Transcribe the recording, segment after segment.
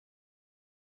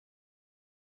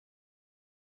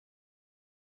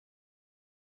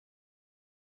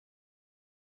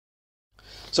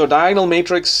So diagonal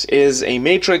matrix is a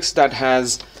matrix that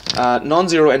has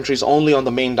non-zero entries only on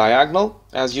the main diagonal.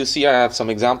 As you see, I have some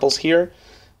examples here.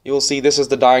 You will see this is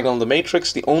the diagonal of the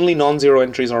matrix. The only non-zero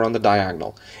entries are on the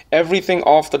diagonal. Everything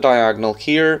off the diagonal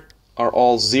here are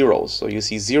all zeros. So you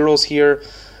see zeros here.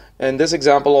 In this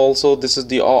example also,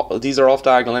 these are off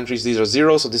diagonal entries. These are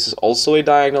zeros, so this is also a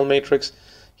diagonal matrix.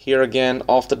 Here again,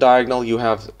 off the diagonal, you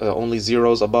have only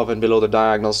zeros above and below the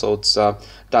diagonal, so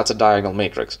that's a diagonal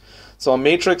matrix. So a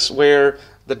matrix where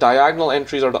the diagonal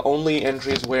entries are the only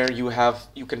entries where you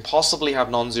can possibly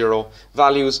have non-zero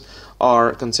values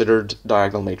are considered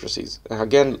diagonal matrices.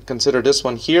 Again, consider this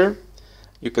one here.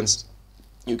 You can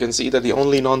see that the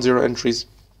only non-zero entries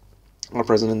are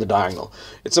present in the diagonal.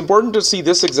 It's important to see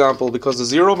this example because the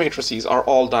zero matrices are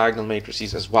all diagonal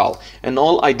matrices as well, and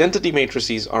all identity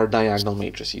matrices are diagonal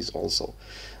matrices also.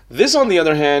 This, on the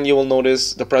other hand, you will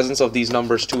notice the presence of these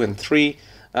numbers 2 and 3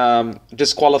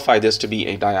 disqualify this to be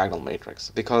a diagonal matrix,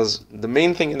 because the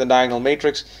main thing in the diagonal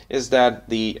matrix is that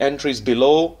the entries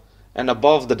below and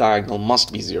above the diagonal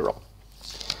must be zero.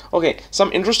 Okay, some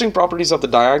interesting properties of the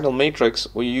diagonal matrix.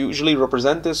 We usually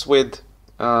represent this with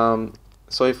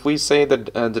so if we say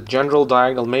that the general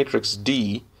diagonal matrix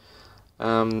D,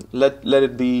 let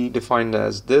it be defined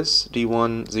as this,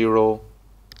 D1, 0,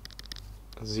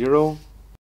 0.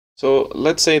 So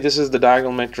let's say this is the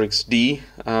diagonal matrix D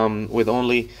with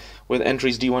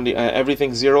entries D1,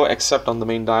 everything 0 except on the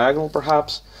main diagonal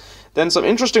perhaps. Then some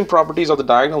interesting properties of the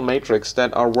diagonal matrix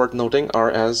that are worth noting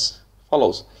are as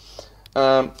follows.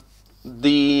 If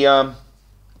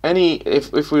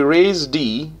we raise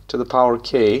D to the power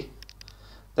K,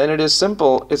 then it's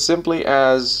simply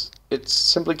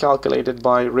calculated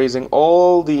by raising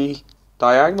all the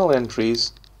diagonal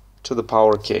entries to the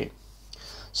power K.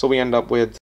 So we end up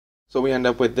with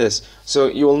this. So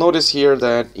you will notice here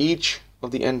that each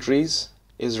of the entries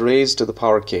is raised to the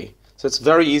power K. So it's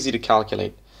very easy to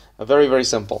calculate. Very, very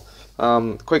simple.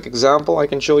 Quick example I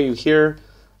can show you here.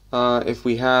 If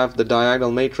we have the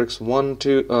diagonal matrix 1,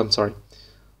 0,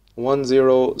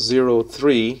 0,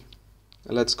 3,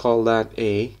 let's call that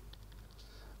A.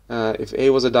 If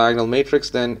A was a diagonal matrix,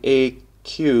 then A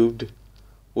cubed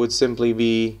would simply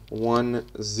be 1,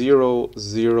 0,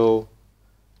 0,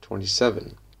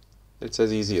 27. It's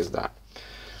as easy as that.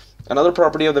 Another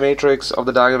property of the matrix, of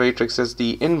the diagonal matrix, is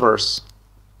the inverse.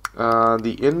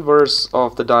 The inverse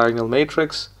of the diagonal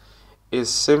matrix is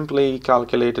simply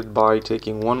calculated by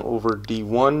taking 1 over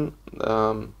D1,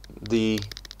 the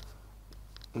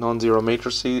non-zero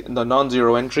matrices, the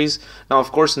non-zero entries. Now,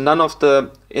 of course,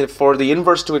 for the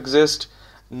inverse to exist,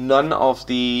 none of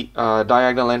the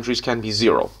diagonal entries can be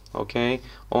 0. Okay,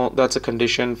 that's a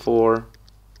condition for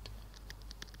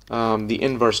the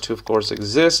inverse to, of course,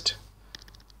 exist.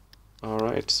 All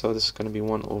right, so this is going to be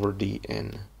 1 over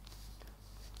dn.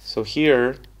 So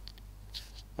here,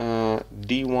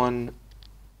 d1,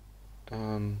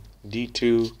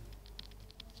 d2,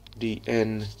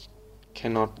 dn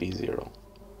cannot be 0.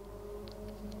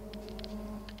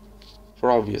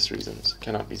 For obvious reasons,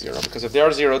 cannot be 0, because if they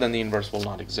are 0, then the inverse will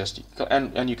not exist.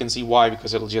 And you can see why,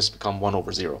 because it'll just become 1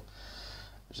 over 0,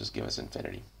 which just give us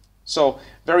infinity. So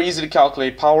very easy to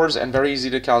calculate powers and very easy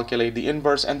to calculate the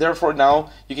inverse, and therefore now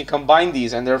you can combine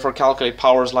these and therefore calculate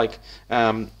powers like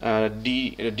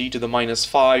d to the minus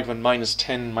 5 and minus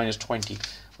 10 and minus 20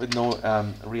 with no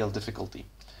real difficulty.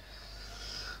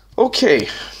 Okay,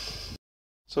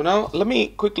 so now let me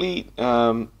quickly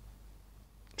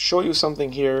show you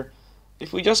something here.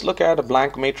 If we just look at a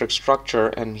blank matrix structure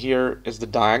and here is the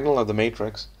diagonal of the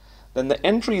matrix, then the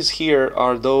entries here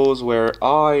are those where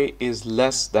I is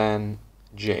less than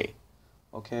j,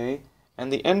 okay?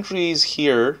 And the entries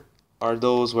here are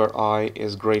those where I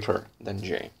is greater than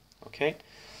j, okay?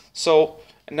 So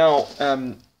now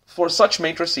for such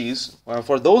matrices,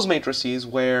 for those matrices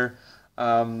where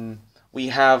we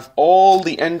have all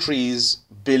the entries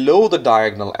below the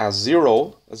diagonal as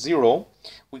 0,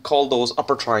 we call those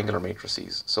upper triangular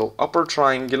matrices. So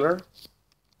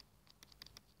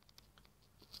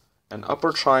an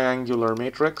upper triangular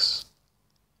matrix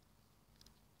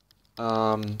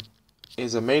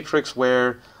is a matrix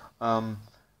where the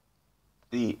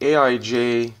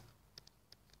aij,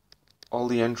 all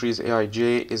the entries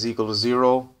aij is equal to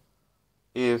 0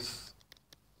 if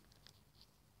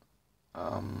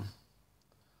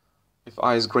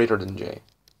I is greater than j.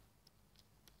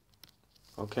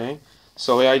 Okay,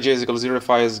 so aij is equal to 0 if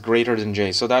I is greater than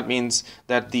j. So that means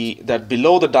that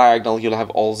below the diagonal you'll have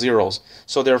all zeros.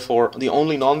 So therefore the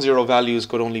only non-zero values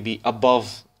could only be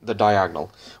above the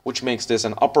diagonal, which makes this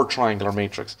an upper triangular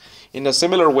matrix. In a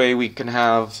similar way, we can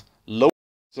have lower.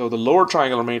 So the lower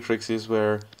triangular matrix is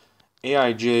where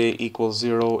aij equals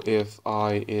 0 if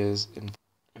I is, in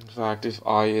fact, if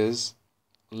I is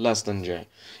less than j.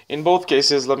 In both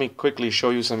cases, let me quickly show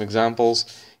you some examples.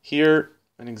 Here,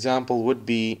 an example would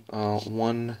be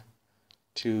 1,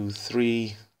 2,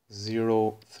 3,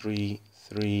 0, 3,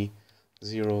 3,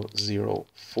 0, 0,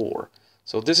 4.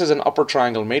 So this is an upper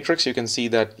triangle matrix. You can see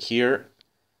that here,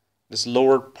 this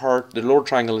lower part, the lower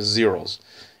triangle is zeros.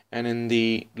 And in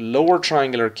the lower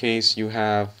triangular case, you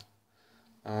have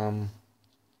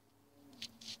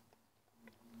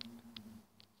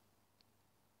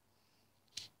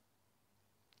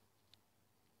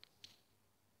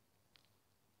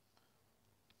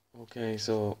okay,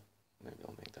 so maybe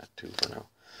I'll make that 2 for now.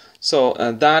 So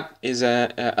that is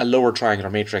a lower triangular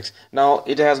matrix. Now,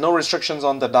 it has no restrictions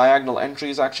on the diagonal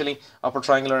entries, actually. Upper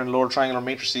triangular and lower triangular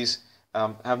matrices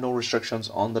have no restrictions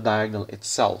on the diagonal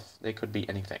itself. They could be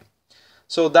anything.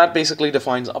 So that basically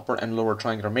defines upper and lower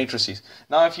triangular matrices.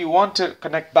 Now, if you want to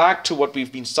connect back to what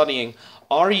we've been studying,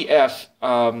 REF,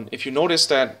 if you notice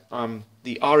that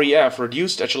the REF,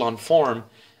 reduced echelon form,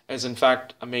 is in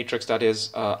fact a matrix that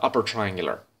is upper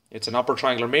triangular. It's an upper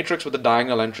triangular matrix with the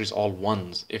diagonal entries all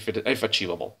ones, if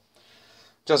achievable.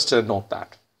 Just to note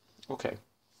that. Okay.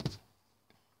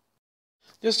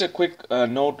 Just a quick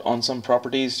note on some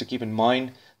properties to keep in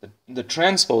mind. The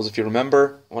transpose, if you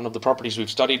remember, one of the properties we've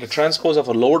studied, the transpose of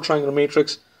a lower triangular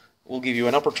matrix will give you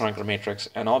an upper triangular matrix.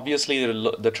 And obviously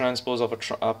the transpose of an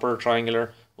upper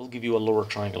triangular will give you a lower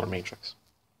triangular matrix.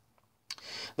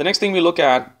 The next thing we look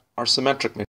at are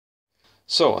symmetric matrices.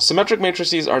 So, symmetric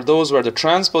matrices are those where the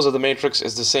transpose of the matrix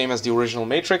is the same as the original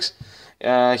matrix.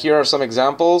 Here are some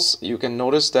examples. You can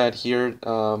notice that here,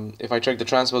 if I check the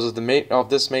transpose of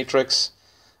this matrix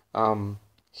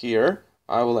here,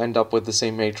 I will end up with the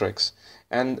same matrix.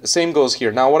 And same goes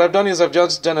here. Now, what I've done is I've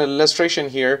just done an illustration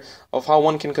here of how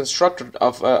one can construct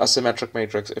a symmetric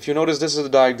matrix. If you notice, this is the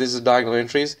diagonal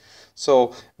entries.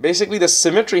 So, basically, the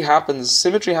symmetry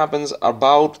happens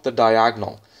about the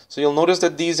diagonal. So you'll notice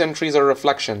that these entries are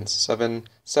reflections, 7,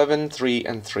 7, 3,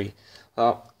 and 3.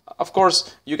 Of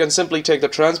course, you can simply take the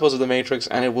transpose of the matrix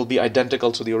and it will be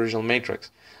identical to the original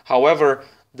matrix. However,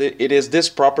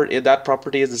 that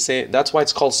property is the same. That's why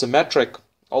it's called symmetric.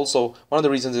 Also, one of the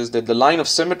reasons is that the line of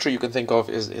symmetry you can think of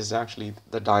is actually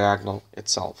the diagonal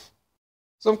itself.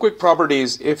 Some quick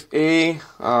properties. If A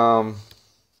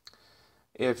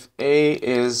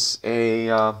is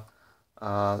a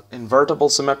invertible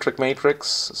symmetric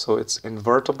matrix, so it's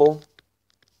invertible,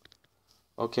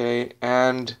 okay,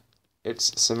 and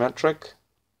it's symmetric,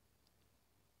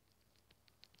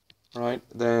 right,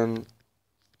 then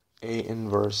A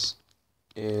inverse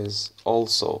is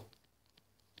also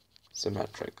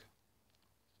symmetric.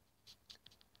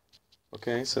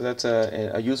 Okay, so that's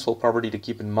a useful property to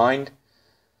keep in mind.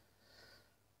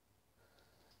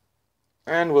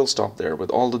 And we'll stop there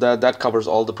with all of that. That covers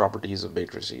all the properties of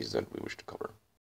matrices that we wish to cover.